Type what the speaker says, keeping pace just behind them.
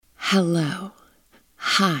hello,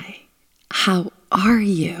 hi, how are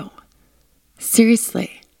you?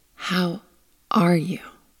 Seriously, how are you?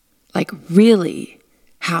 Like, really,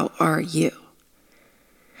 how are you?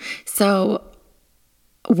 So,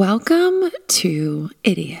 welcome to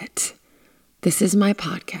Idiot. This is my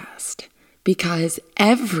podcast because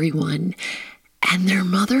everyone and their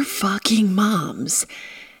motherfucking moms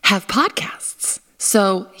have podcasts.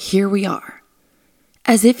 So here we are,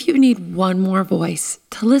 as if you need one more voice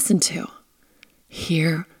to listen to.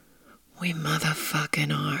 Here we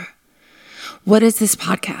motherfucking are. What is this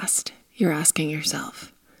podcast? You're asking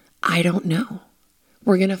yourself. I don't know.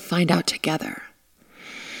 We're going to find out together.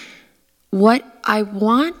 What I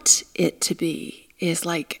want it to be is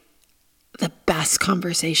like the best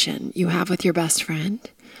conversation you have with your best friend.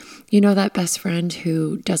 You know, that best friend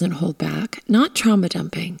who doesn't hold back, not trauma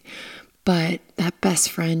dumping, but that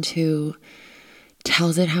best friend who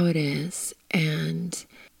tells it how it is. And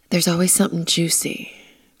there's always something juicy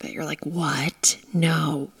that you're like, what?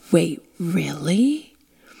 No, wait, really?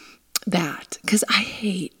 That, because I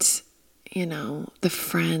hate, the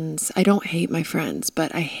friends. I don't hate my friends,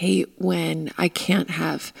 but I hate when I can't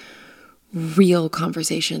have real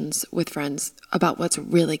conversations with friends about what's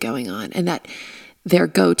really going on, and that their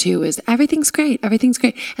go-to is everything's great.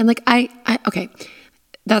 And like, okay,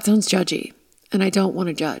 that sounds judgy, and I don't want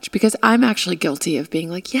to judge because I'm actually guilty of being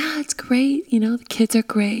like, yeah, it's great. The kids are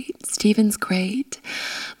great. Steven's great.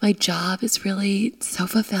 My job is really so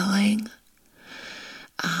fulfilling.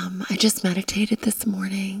 I just meditated this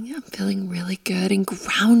morning. I'm feeling really good and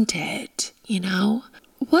grounded,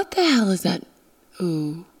 What the hell is that?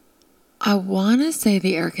 Ooh. I want to say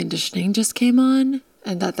the air conditioning just came on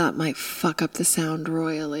and that might fuck up the sound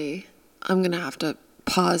royally. I'm going to have to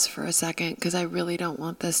pause for a second because I really don't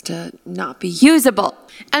want this to not be usable.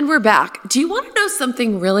 And we're back. Do you want to know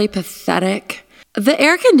something really pathetic? The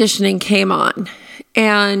air conditioning came on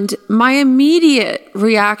and my immediate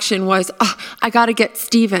reaction was, I got to get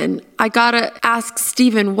Steven. I got to ask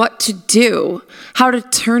Steven what to do, how to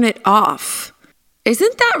turn it off.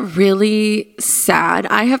 Isn't that really sad?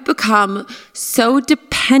 I have become so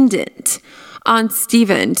dependent on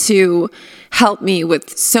Steven to help me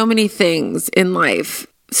with so many things in life,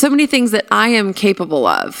 so many things that I am capable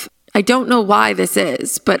of. I don't know why this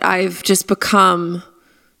is, but I've just become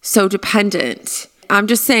so dependent. I'm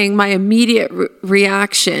just saying my immediate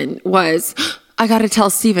reaction was, I got to tell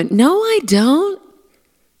Steven. No, I don't.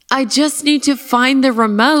 I just need to find the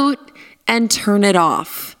remote and turn it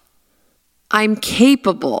off. I'm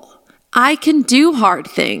capable. I can do hard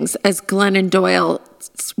things, as Glennon Doyle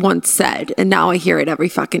once said, and now I hear it every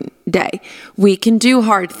fucking day. We can do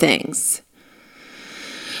hard things.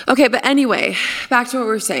 Okay, but anyway, back to what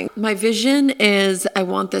we were saying. My vision is I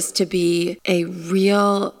want this to be a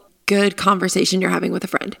real good conversation you're having with a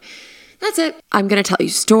friend. That's it. I'm going to tell you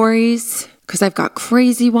stories because I've got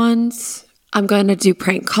crazy ones. I'm going to do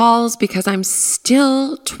prank calls because I'm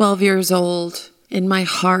still 12 years old in my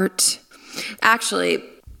heart. Actually,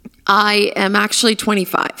 I am actually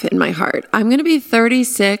 25 in my heart. I'm going to be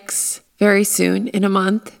 36 very soon in a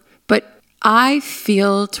month, but I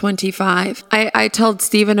feel 25. I told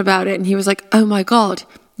Steven about it and he was like, oh my God,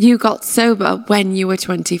 you got sober when you were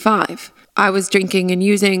 25. I was drinking and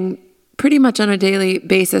using pretty much on a daily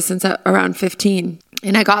basis since around 15.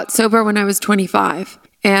 And I got sober when I was 25.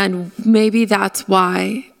 And maybe that's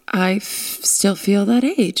why I still feel that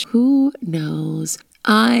age. Who knows?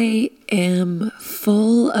 I am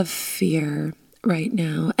full of fear right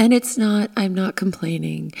now. And I'm not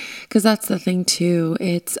complaining because that's the thing too.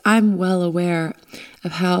 I'm well aware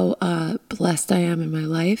of how blessed I am in my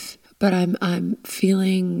life, but I'm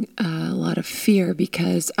feeling a lot of fear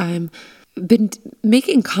because I'm been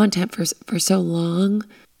making content for so long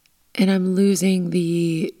and I'm losing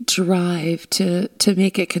the drive to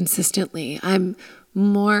make it consistently. I'm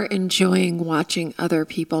more enjoying watching other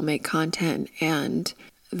people make content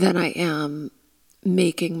than I am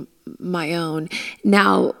making my own.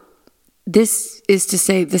 Now, this is to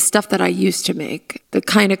say the stuff that I used to make, the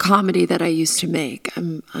kind of comedy that I used to make,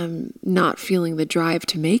 I'm not feeling the drive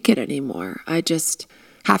to make it anymore. I just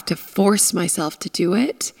have to force myself to do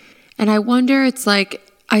it. And I wonder, it's like,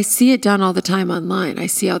 I see it done all the time online. I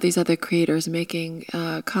see all these other creators making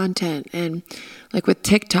content. And like with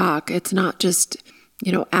TikTok, it's not just,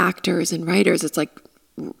 actors and writers. It's like,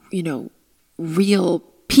 real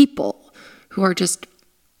people who are just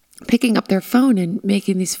picking up their phone and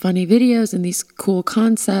making these funny videos and these cool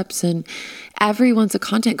concepts. And everyone's a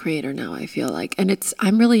content creator now, I feel like. And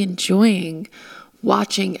I'm really enjoying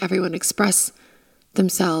watching everyone express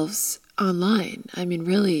themselves online. I mean,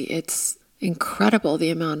 really, it's incredible, the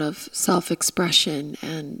amount of self-expression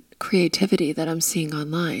and creativity that I'm seeing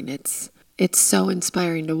online. It's so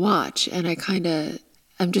inspiring to watch, and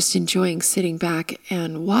I'm just enjoying sitting back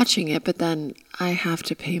and watching it, but then I have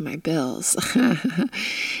to pay my bills.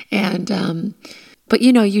 But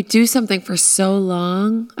you do something for so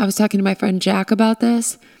long. I was talking to my friend Jack about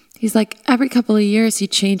this. He's like, every couple of years he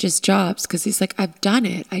changes jobs because he's like, I've done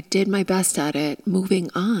it. I did my best at it. Moving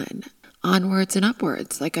on, onwards and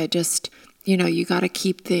upwards. Like you got to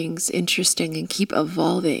keep things interesting and keep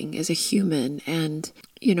evolving as a human. And,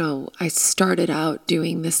 I started out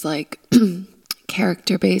doing this like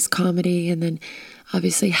character-based comedy, and then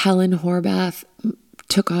obviously Helen Horvath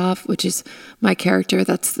took off, which is my character.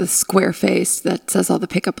 That's the square face that says all the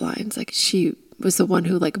pickup lines. Like she was the one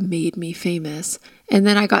who like made me famous. And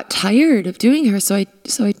then I got tired of doing her, so I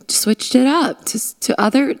switched it up to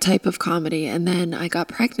other type of comedy. And then I got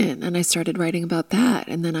pregnant and I started writing about that.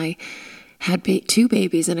 And then I had 2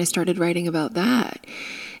 babies and I started writing about that.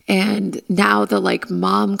 And now the like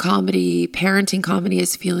mom comedy, parenting comedy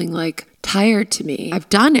is feeling like tired to me. I've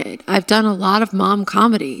done it. I've done a lot of mom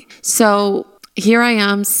comedy. So here I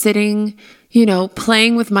am sitting,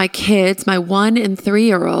 playing with my kids, my 1 and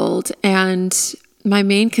 3-year-old, and my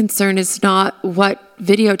main concern is not what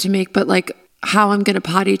video to make, but like how I'm going to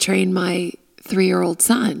potty train my 3-year-old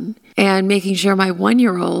son, and making sure my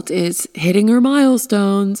 1-year-old is hitting her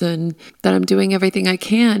milestones and that I'm doing everything I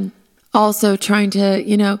can. Also trying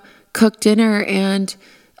to, cook dinner and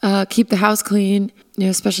keep the house clean,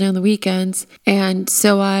 especially on the weekends. And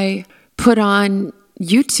so I put on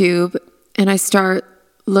YouTube and I start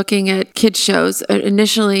looking at kids shows.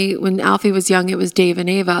 Initially, when Alfie was young, it was Dave and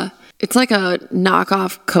Ava. It's like a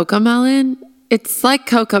knockoff CoComelon. It's like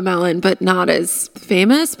CoComelon, but not as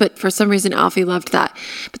famous. But for some reason, Alfie loved that.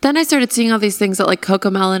 But then I started seeing all these things that like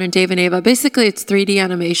CoComelon and Dave and Ava. Basically, it's 3D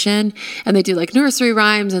animation, and they do like nursery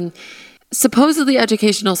rhymes and supposedly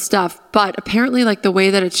educational stuff. But apparently, like the way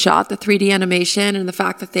that it's shot, the 3D animation, and the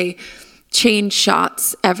fact that they change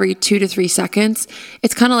shots every 2 to 3 seconds,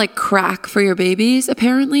 it's kind of like crack for your babies,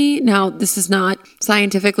 apparently. Now, this is not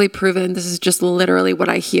scientifically proven. This is just literally what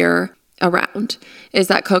I hear around, is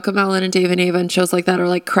that CoComelon and Dave and Ava and shows like that are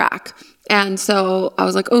like crack. And so I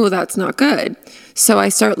was like, oh, that's not good. So I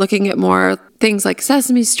start looking at more things like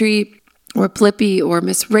Sesame Street or Blippi or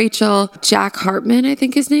Miss Rachel. Jack Hartman, I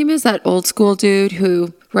think his name is, that old school dude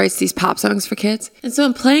who writes these pop songs for kids. And so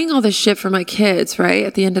I'm playing all this shit for my kids, right,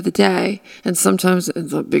 at the end of the day. And sometimes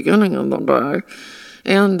at the beginning of the day.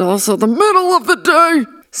 And also the middle of the day.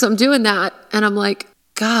 So I'm doing that. And I'm like,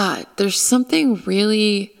 God, there's something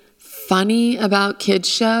really funny about kids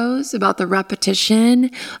shows, about the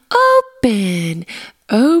repetition. Open,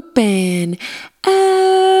 open,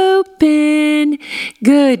 open.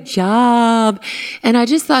 Good job. And I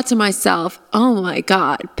just thought to myself, oh my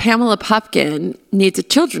God, Pamela Pupkin needs a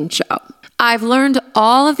children's show. I've learned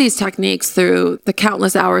all of these techniques through the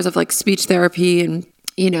countless hours of like speech therapy and,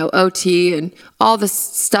 OT and all the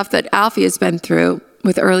stuff that Alfie has been through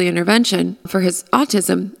with early intervention for his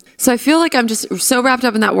autism. So I feel like I'm just so wrapped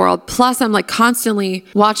up in that world. Plus I'm like constantly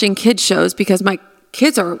watching kids shows because my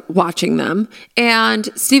kids are watching them. And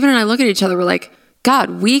Stephen and I look at each other, we're like,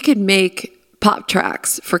 God, we could make pop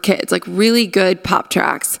tracks for kids, like really good pop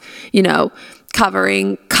tracks,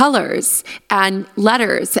 covering colors and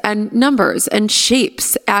letters and numbers and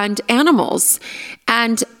shapes and animals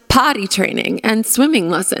and potty training and swimming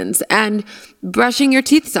lessons and brushing your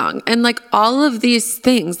teeth song and like all of these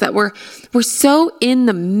things that we're so in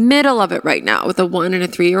the middle of it right now with a 1 and a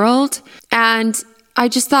 3-year-old. And I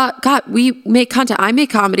just thought, God, we make content. I make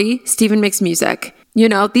comedy. Stephen makes music.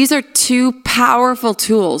 These are 2 powerful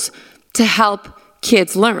tools to help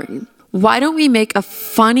kids learn. Why don't we make a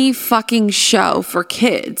funny fucking show for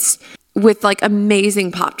kids with like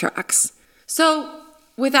amazing pop tracks? So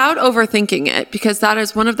without overthinking it, because that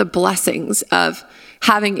is one of the blessings of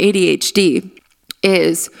having ADHD,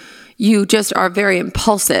 is you just are very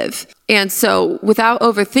impulsive. And so without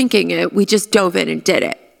overthinking it, we just dove in and did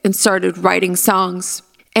it and started writing songs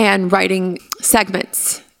and writing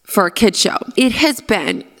segments for a kid show. It has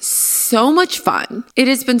been so much fun. It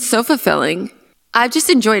has been so fulfilling. I've just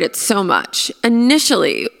enjoyed it so much.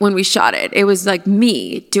 Initially, when we shot it, it was like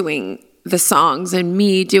me doing the songs and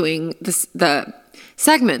me doing the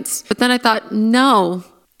segments. But then I thought, no,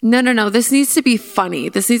 this needs to be funny.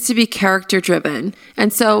 This needs to be character driven.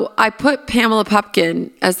 And so I put Pamela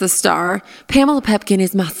Pupkin as the star. Pamela Pupkin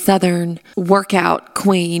is my Southern workout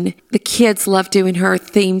queen. The kids love doing her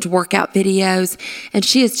themed workout videos. And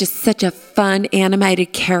she is just such a fun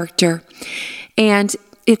animated character. And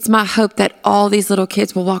it's my hope that all these little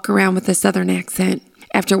kids will walk around with a Southern accent.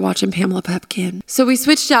 after watching Pamela Pepkin. So we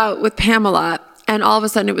switched out with Pamela, and all of a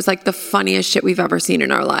sudden it was like the funniest shit we've ever seen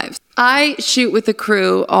in our lives. I shoot with the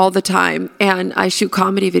crew all the time, and I shoot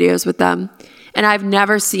comedy videos with them. And I've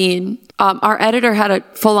never seen, our editor had a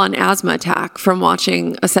full-on asthma attack from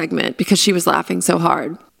watching a segment because she was laughing so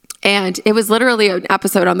hard. And it was literally an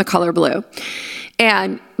episode on The Color Blue.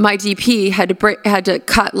 And my DP had to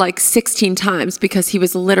cut like 16 times because he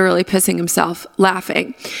was literally pissing himself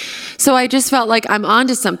laughing. So I just felt like I'm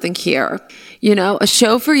onto something here. You know, a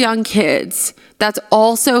show for young kids that's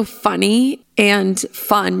also funny and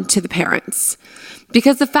fun to the parents.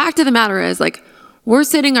 Because the fact of the matter is, like, we're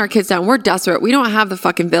sitting our kids down. We're desperate. We don't have the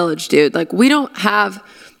fucking village, dude. Like, we don't have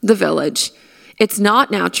the village. It's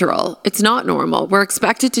not natural. It's not normal. We're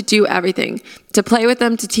expected to do everything, to play with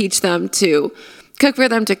them, to teach them, to cook for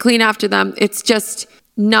them, to clean after them. It's just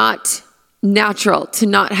not natural to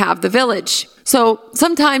not have the village. So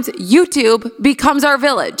sometimes YouTube becomes our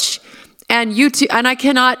village. And I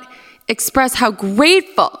cannot express how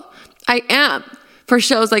grateful I am for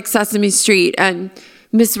shows like Sesame Street and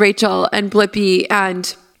Miss Rachel and Blippi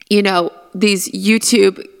and, you know, these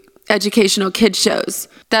YouTube educational kid shows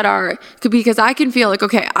that are, because I can feel like,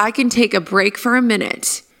 okay, I can take a break for a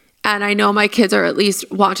minute and I know my kids are at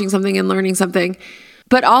least watching something and learning something,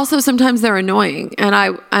 but also sometimes they're annoying. And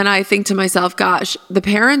I think to myself, gosh, the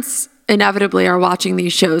parents inevitably are watching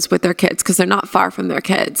these shows with their kids because they're not far from their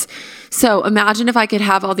kids. So imagine if I could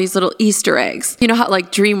have all these little Easter eggs. You know how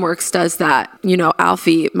like DreamWorks does that? You know,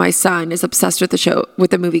 Alfie, my son, is obsessed with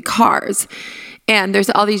the movie Cars. And there's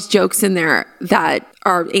all these jokes in there that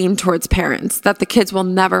are aimed towards parents that the kids will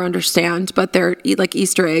never understand, but they're like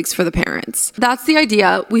Easter eggs for the parents. That's the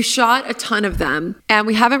idea. We shot a ton of them and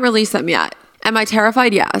we haven't released them yet. Am I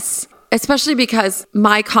terrified? Yes. Especially because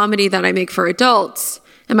my comedy that I make for adults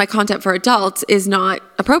and my content for adults is not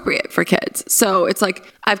appropriate for kids. So it's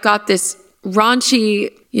like I've got this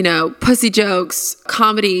raunchy, you know, pussy jokes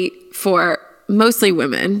comedy for mostly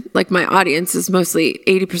women. Like my audience is mostly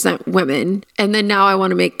 80% women. And then now I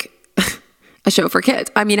want to make a show for kids.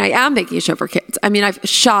 I mean, I am making a show for kids. I mean,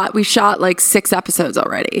 we shot like 6 episodes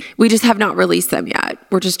already. We just have not released them yet.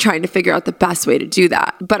 We're just trying to figure out the best way to do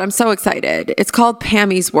that. But I'm so excited. It's called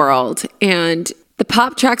Pammy's World, and the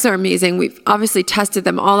pop tracks are amazing. We've obviously tested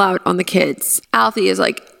them all out on the kids. Alfie is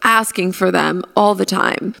like asking for them all the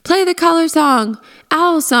time. Play the color song,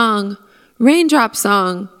 owl song, raindrop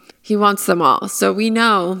song. He wants them all. So we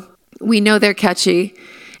know they're catchy.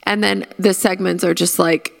 And then the segments are just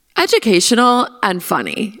like educational and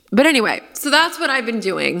funny. But anyway, so that's what I've been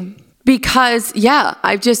doing because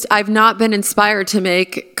I've not been inspired to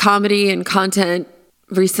make comedy and content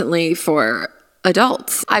recently for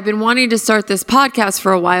adults. I've been wanting to start this podcast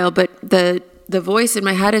for a while, but the voice in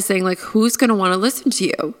my head is saying like, who's going to want to listen to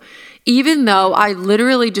you? Even though I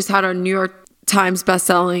literally just had a New York Times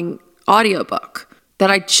bestselling audiobook that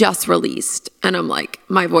I just released. And I'm like,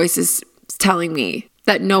 my voice is telling me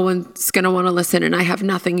that no one's going to want to listen and I have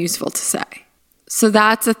nothing useful to say. So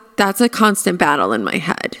that's a constant battle in my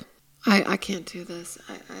head. I can't do this.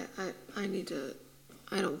 I need to,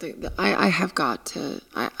 I don't think that I have got to,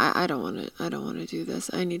 I don't want to do this.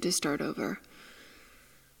 I need to start over.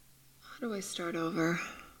 How do I start over?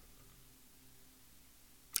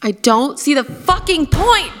 I don't see the fucking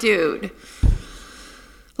point, dude.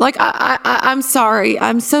 Like, I'm sorry.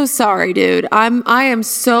 I'm so sorry, dude. I am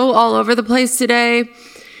so all over the place today.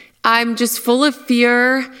 I'm just full of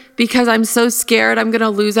fear because I'm so scared I'm going to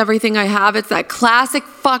lose everything I have. It's that classic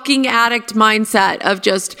fucking addict mindset of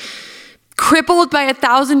just crippled by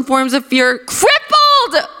 1,000 forms of fear.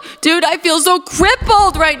 Crippled! Dude, I feel so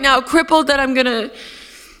crippled right now. Crippled that I'm going to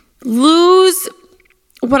lose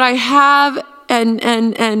what I have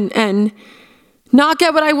and not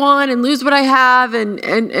get what I want and lose what I have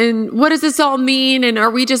and what does this all mean? And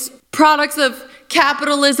are we just products of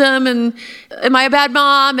capitalism? And am I a bad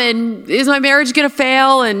mom? And is my marriage going to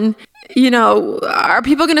fail? And, you know, are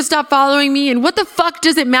people going to stop following me? And what the fuck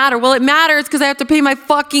does it matter? Well, it matters because I have to pay my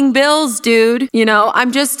fucking bills, dude. You know,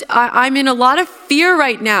 I'm in a lot of fear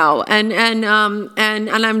right now and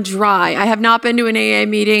I'm dry. I have not been to an AA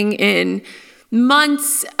meeting in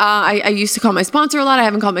months. I used to call my sponsor a lot. I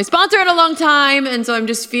haven't called my sponsor in a long time. And so I'm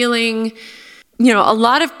just feeling, you know, a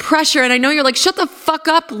lot of pressure. And I know you're like, shut the fuck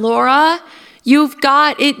up, Laura. You've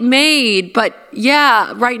got it made. But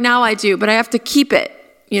yeah, right now I do, but I have to keep it.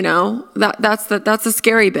 You know, that's the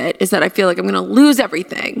scary bit is that I feel like I'm going to lose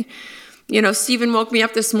everything. You know, Stephen woke me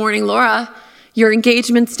up this morning. Laura, your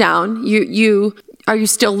engagement's down. Are you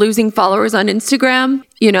still losing followers on Instagram?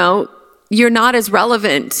 You know, you're not as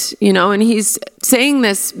relevant, and he's saying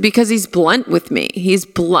this because he's blunt with me. He's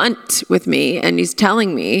blunt with me and he's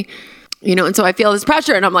telling me, and so I feel this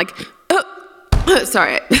pressure and I'm like,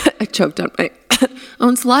 sorry, I choked on my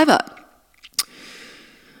own saliva.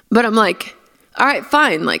 But I'm like, all right,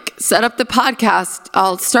 fine. Like, set up the podcast.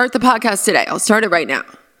 I'll start the podcast today. I'll start it right now.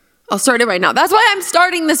 That's why I'm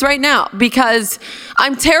starting this right now, because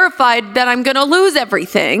I'm terrified that I'm going to lose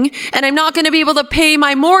everything and I'm not going to be able to pay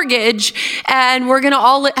my mortgage and we're going to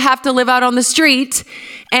all have to live out on the street.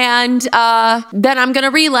 And then I'm going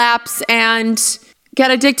to relapse and get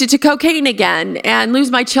addicted to cocaine again and lose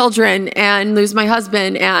my children and lose my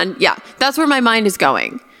husband. And yeah, that's where my mind is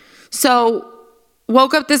going. So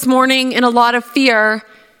woke up this morning in a lot of fear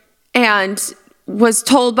and was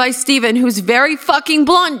told by Steven, who's very fucking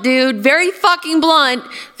blunt, dude, very fucking blunt.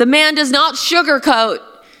 The man does not sugarcoat.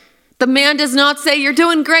 The man does not say, you're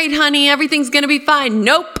doing great, honey, everything's going to be fine.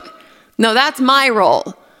 Nope. No, that's my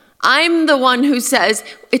role. I'm the one who says,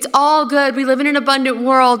 it's all good. We live in an abundant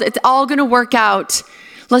world. It's all going to work out.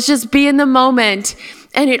 Let's just be in the moment.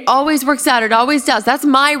 And it always works out. It always does. That's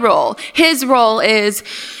my role. His role is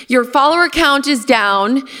your follower count is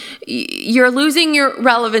down. You're losing your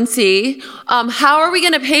relevancy. How are we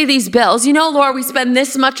going to pay these bills? Laura, we spend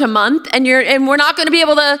this much a month and we're not going to be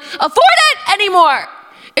able to afford it anymore.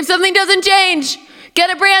 If something doesn't change, get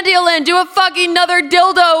a brand deal in. Do a fucking another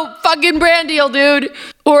dildo fucking brand deal, dude.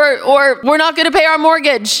 Or we're not going to pay our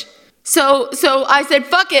mortgage. So I said,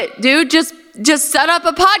 fuck it, dude. Just set up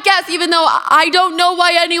a podcast, even though I don't know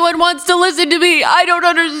why anyone wants to listen to me. I don't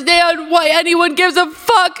understand why anyone gives a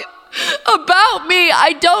fuck about me.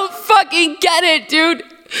 I don't fucking get it, dude.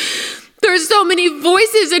 There's so many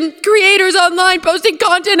voices and creators online posting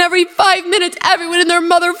content every 5 minutes. Everyone and their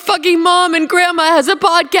motherfucking mom and grandma has a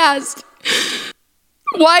podcast.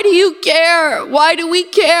 Why do you care? Why do we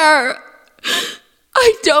care?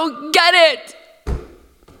 I don't get it.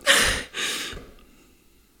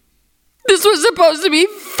 This was supposed to be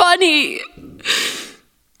funny.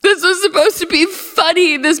 This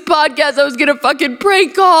podcast, I was gonna fucking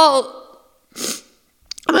prank call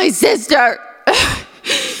my sister.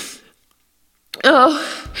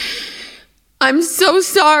 Oh, I'm so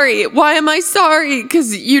sorry. Why am I sorry?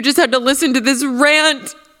 Because you just had to listen to this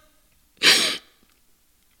rant.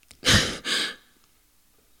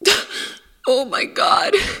 Oh my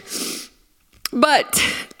God. But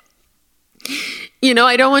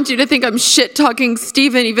I don't want you to think I'm shit talking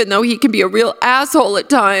Steven, even though he can be a real asshole at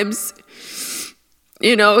times.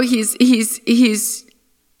 He's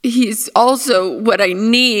also what I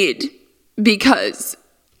need, because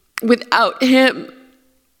without him,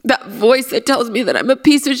 that voice that tells me that I'm a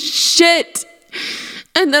piece of shit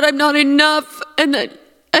and that I'm not enough and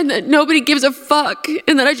that nobody gives a fuck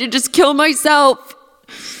and that I should just kill myself,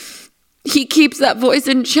 he keeps that voice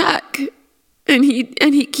in check. And he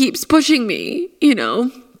keeps pushing me,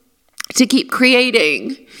 to keep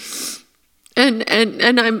creating. And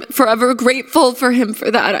I'm forever grateful for him for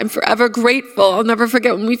that. I'm forever grateful. I'll never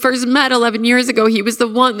forget when we first met 11 years ago, he was the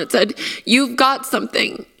one that said, you've got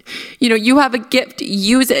something. You have a gift,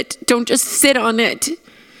 use it. Don't just sit on it.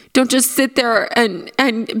 Don't just sit there and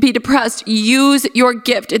be depressed. Use your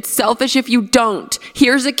gift. It's selfish if you don't.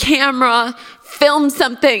 Here's a camera, film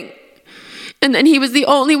something. And then he was the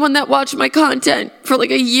only one that watched my content for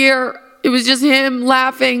like a year. It was just him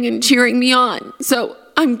laughing and cheering me on. So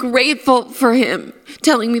I'm grateful for him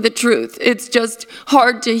telling me the truth. It's just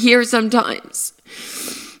hard to hear sometimes.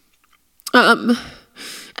 And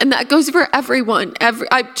that goes for everyone.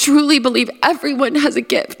 I truly believe everyone has a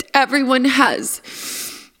gift. Everyone has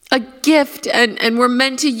a gift, and we're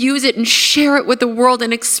meant to use it and share it with the world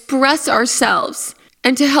and express ourselves.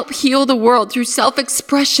 And to help heal the world through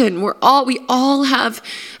self-expression. We all have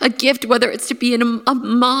a gift, whether it's to be a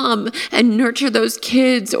mom and nurture those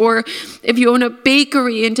kids, or if you own a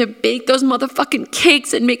bakery and to bake those motherfucking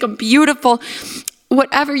cakes and make them beautiful.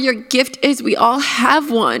 Whatever your gift is, we all have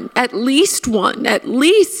one, at least. And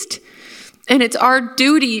it's our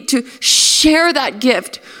duty to share that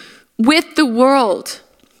gift with the world.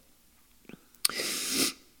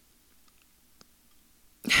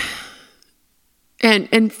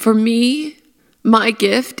 And for me, my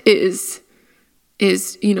gift is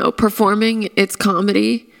performing. It's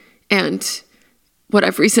comedy. And what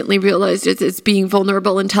I've recently realized is it's being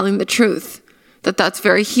vulnerable and telling the truth. That's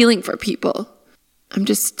very healing for people. I'm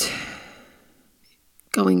just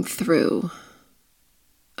going through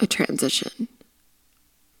a transition.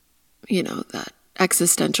 That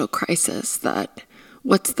existential crisis, that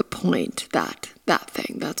what's the point, that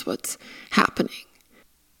thing, that's what's happening.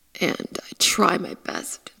 And I try my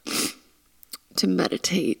best to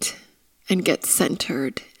meditate and get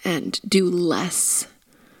centered and do less.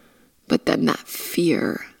 But then that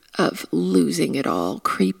fear of losing it all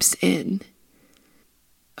creeps in.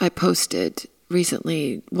 I posted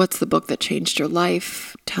recently, what's the book that changed your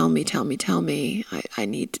life? Tell me.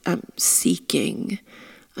 I'm seeking.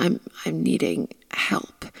 I'm needing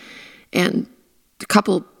help. And a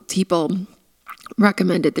couple people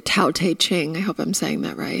recommended the Tao Te Ching. I hope I'm saying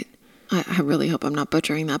that right. I really hope I'm not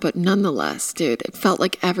butchering that. But nonetheless, dude, it felt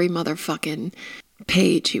like every motherfucking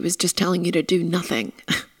page, he was just telling you to do nothing.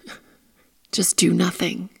 Just do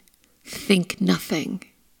nothing. Think nothing.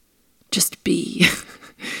 Just be.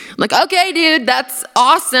 I'm like, okay, dude, that's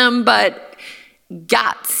awesome, but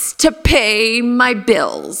gots to pay my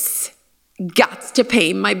bills. Gots to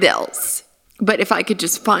pay my bills. But if I could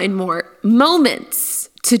just find more moments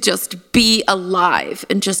to just be alive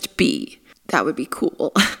and just be, that would be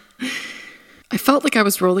cool. I felt like I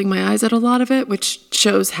was rolling my eyes at a lot of it, which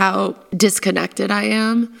shows how disconnected I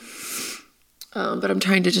am. But I'm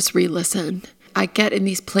trying to just re-listen. I get in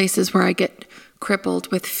these places where I get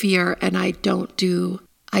crippled with fear and I don't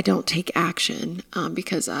take action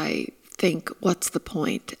because I think, what's the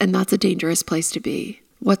point? And that's a dangerous place to be.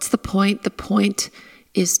 What's the point? The point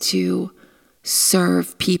is to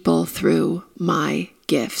serve people through my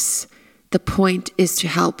gifts. The point is to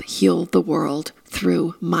help heal the world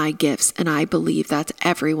through my gifts. And I believe that's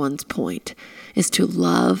everyone's point, is to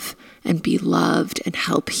love and be loved and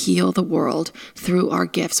help heal the world through our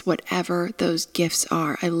gifts, whatever those gifts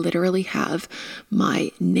are. I literally have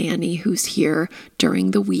my nanny who's here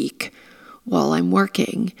during the week while I'm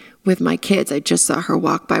working with my kids. I just saw her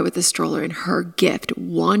walk by with a stroller, and her gift,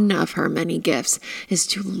 one of her many gifts, is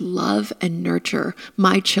to love and nurture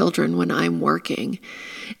my children when I'm working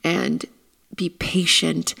and be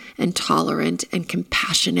patient and tolerant and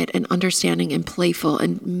compassionate and understanding and playful.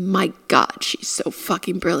 And my God, she's so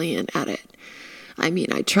fucking brilliant at it. I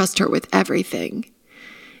mean, I trust her with everything.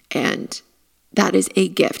 And that is a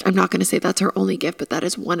gift. I'm not going to say that's her only gift, but that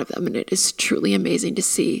is one of them. And it is truly amazing to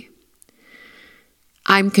see.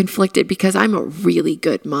 I'm conflicted because I'm a really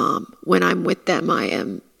good mom. When I'm with them, I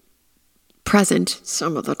am present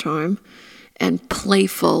some of the time and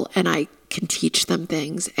playful, and I can teach them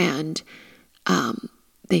things, and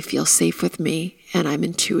they feel safe with me, and I'm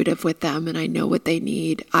intuitive with them, and I know what they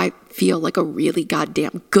need. I feel like a really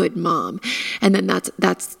goddamn good mom. And then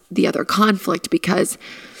that's the other conflict, because,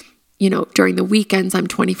 during the weekends, I'm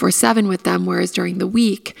 24/7 with them, whereas during the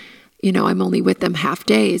week, I'm only with them half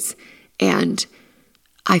days. And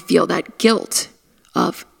I feel that guilt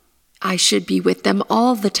of I should be with them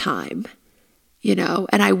all the time,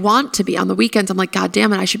 and I want to be. On the weekends, I'm like, God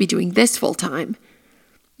damn it, I should be doing this full time.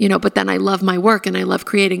 But then I love my work and I love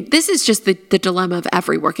creating. This is just the dilemma of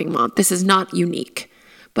every working mom. This is not unique,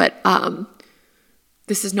 but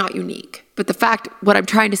this is not unique. But what I'm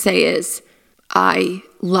trying to say is I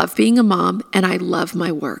love being a mom and I love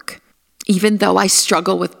my work, even though I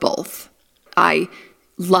struggle with both. I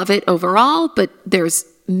love it overall, but there's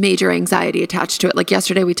major anxiety attached to it. Like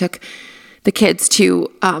yesterday, we took the kids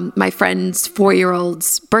to my friend's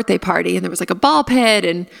 4-year-old's birthday party, and there was like a ball pit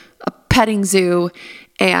and a petting zoo.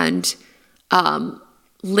 And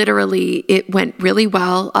literally it went really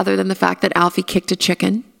well, other than the fact that Alfie kicked a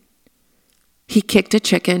chicken. He kicked a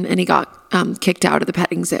chicken and he got kicked out of the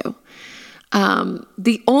petting zoo.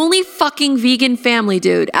 The only fucking vegan family,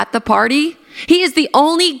 dude, at the party. He is the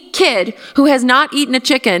only kid who has not eaten a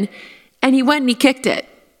chicken, and he went and he kicked it.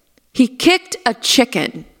 He kicked a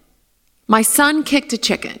chicken. My son kicked a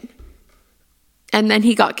chicken. And then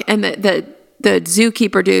the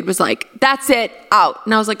zookeeper dude was like, that's it, out.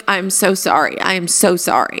 And I was like, I'm so sorry. I am so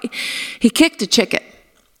sorry. He kicked a chicken.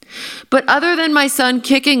 But other than my son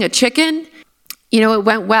kicking a chicken, it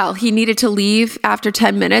went well. He needed to leave after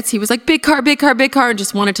 10 minutes. He was like, big car, and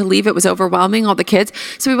just wanted to leave. It was overwhelming, all the kids.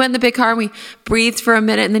 So we went in the big car and we breathed for a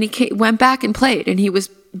minute, and then he went back and played, and he was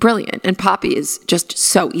brilliant. And Poppy is just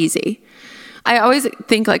so easy. I always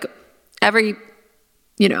think like every,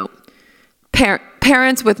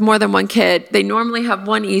 parents with more than one kid, they normally have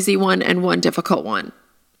one easy one and one difficult one,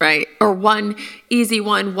 right? Or one easy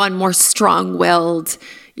one more strong-willed,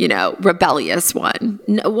 rebellious one.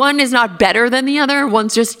 One is not better than the other.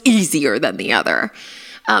 One's just easier than the other.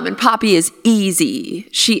 And Poppy is easy.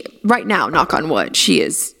 She, right now, knock on wood, she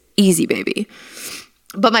is easy, baby.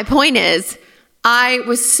 But my point is, I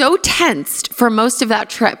was so tensed for most of that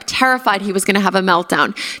trip, terrified he was going to have a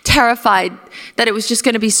meltdown, terrified that it was just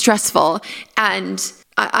going to be stressful. And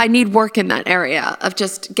I need work in that area of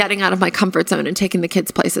just getting out of my comfort zone and taking the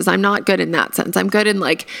kids places. I'm not good in that sense. I'm good in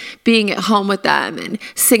like being at home with them and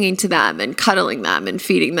singing to them and cuddling them and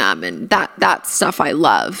feeding them. And that stuff I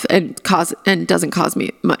love and doesn't cause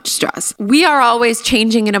me much stress. We are always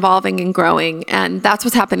changing and evolving and growing. And that's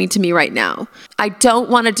what's happening to me right now. I don't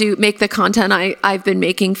want to make the content I've been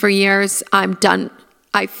making for years. I'm done.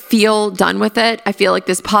 I feel done with it. I feel like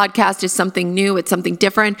this podcast is something new. It's something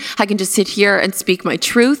different. I can just sit here and speak my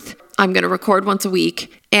truth. I'm going to record once a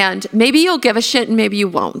week, and maybe you'll give a shit and maybe you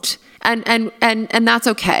won't. And that's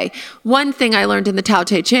okay. One thing I learned in the Tao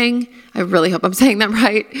Te Ching, I really hope I'm saying that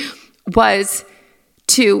right, was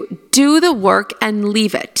to do the work and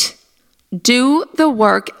leave it. Do the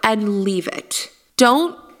work and leave it.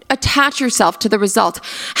 Don't attach yourself to the result.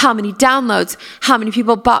 How many downloads? How many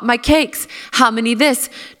people bought my cakes? How many this?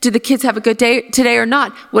 Do the kids have a good day today or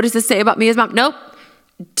not? What does this say about me as mom? Nope.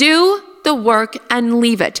 Do the work and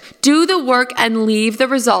leave it. Do the work and leave the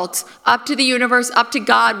results up to the universe, up to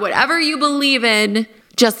God, whatever you believe in.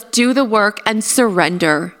 Just do the work and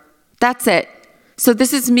surrender. That's it. So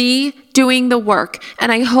this is me doing the work,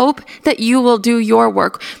 and I hope that you will do your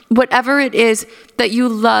work. Whatever it is that you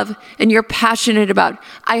love and you're passionate about,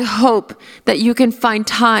 I hope that you can find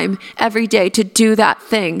time every day to do that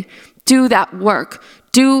thing, do that work,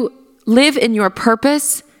 live in your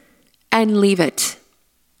purpose and leave it.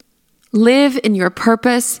 Live in your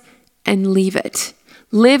purpose and leave it.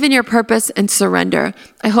 Live in your purpose and surrender.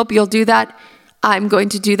 I hope you'll do that. I'm going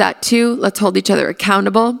to do that too. Let's hold each other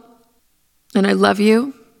accountable. And I love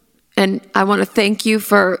you. And I want to thank you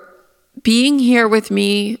for being here with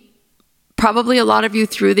me. Probably a lot of you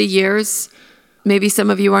through the years. Maybe some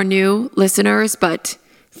of you are new listeners, but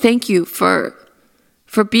thank you for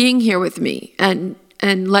being here with me and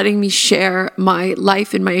letting me share my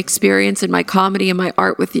life and my experience and my comedy and my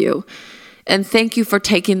art with you. And thank you for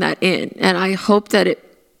taking that in. And I hope that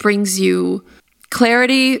it brings you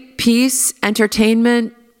clarity, peace,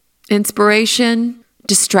 entertainment, inspiration,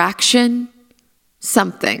 distraction,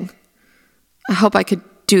 something. I hope I could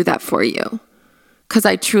do that for you because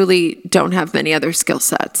I truly don't have many other skill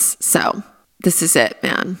sets. So this is it,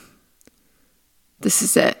 man. This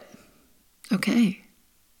is it. Okay.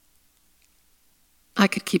 I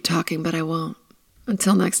could keep talking, but I won't.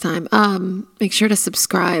 Until next time, make sure to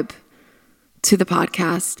subscribe to the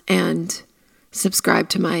podcast and subscribe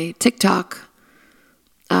to my TikTok.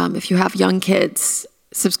 If you have young kids,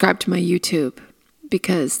 subscribe to my YouTube,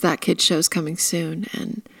 because that kid show's coming soon,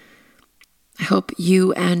 and I hope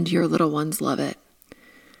you and your little ones love it.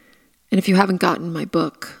 And if you haven't gotten my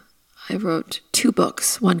book, I wrote 2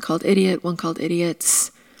 books, one called Idiot, one called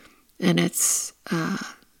Idiots, and it's a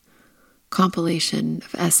compilation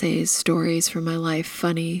of essays, stories from my life,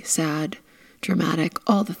 funny, sad, dramatic,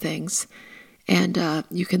 all the things. And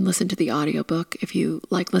you can listen to the audiobook if you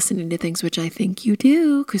like listening to things, which I think you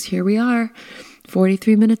do, because here we are,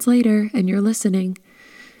 43 minutes later, and you're listening.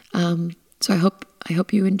 So I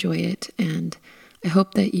hope you enjoy it, and I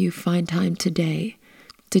hope that you find time today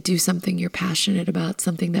to do something you're passionate about,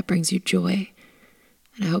 something that brings you joy.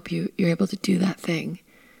 And I hope you're able to do that thing,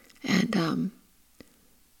 and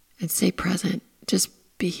stay present. Just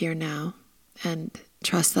be here now, and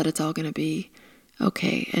trust that it's all going to be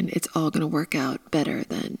okay, and it's all going to work out better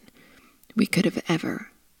than we could have ever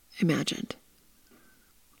imagined.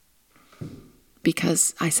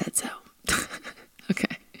 Because I said so.